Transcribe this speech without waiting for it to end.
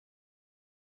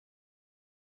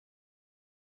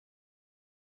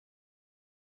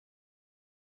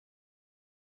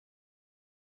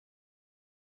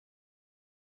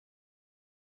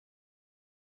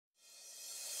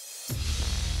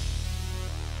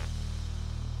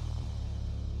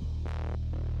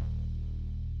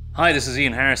Hi, this is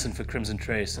Ian Harrison for Crimson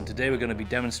Trace, and today we're going to be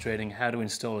demonstrating how to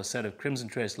install a set of Crimson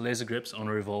Trace laser grips on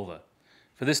a revolver.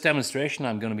 For this demonstration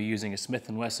I'm going to be using a Smith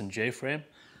 & Wesson J-frame,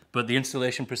 but the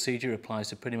installation procedure applies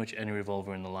to pretty much any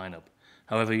revolver in the lineup.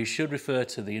 However, you should refer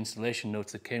to the installation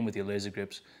notes that came with your laser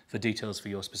grips for details for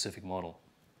your specific model.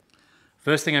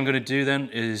 First thing I'm going to do then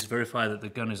is verify that the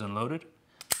gun is unloaded,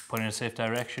 put it in a safe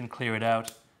direction, clear it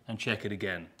out, and check it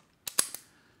again.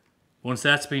 Once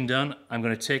that's been done, I'm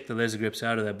going to take the laser grips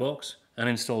out of their box and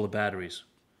install the batteries.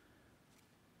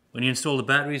 When you install the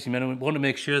batteries, you want to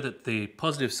make sure that the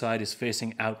positive side is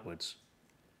facing outwards.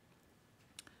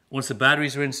 Once the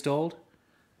batteries are installed,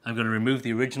 I'm going to remove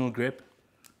the original grip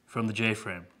from the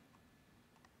J-frame.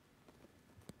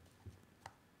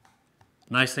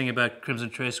 Nice thing about Crimson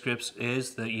Trace grips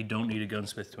is that you don't need a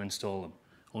gunsmith to install them.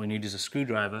 All you need is a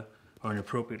screwdriver or an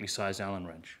appropriately sized Allen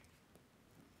wrench.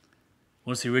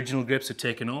 Once the original grips are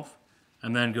taken off,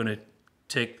 I'm then going to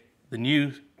take the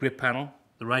new grip panel,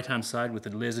 the right hand side with the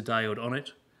laser diode on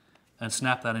it, and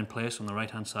snap that in place on the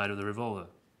right hand side of the revolver.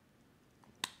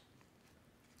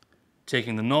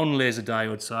 Taking the non-laser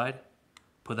diode side,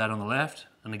 put that on the left,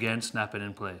 and again snap it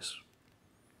in place.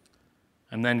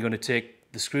 I'm then going to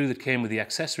take the screw that came with the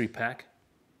accessory pack,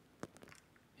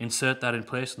 insert that in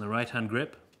place on the right hand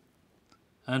grip,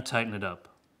 and tighten it up.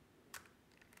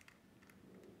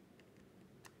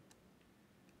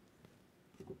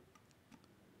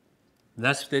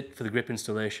 That's it for the grip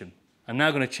installation. I'm now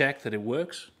going to check that it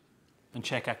works and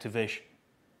check activation.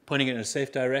 Pointing it in a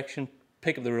safe direction,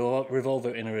 pick up the revolver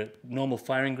in a normal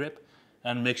firing grip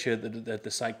and make sure that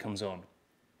the sight comes on.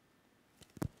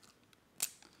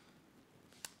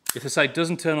 If the sight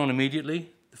doesn't turn on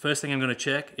immediately, the first thing I'm going to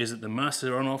check is that the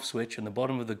master on-off switch on the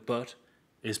bottom of the butt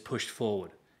is pushed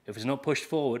forward. If it's not pushed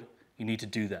forward, you need to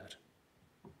do that.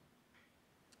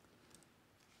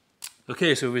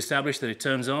 Okay, so we've established that it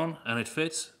turns on and it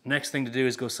fits. Next thing to do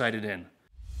is go sight it in.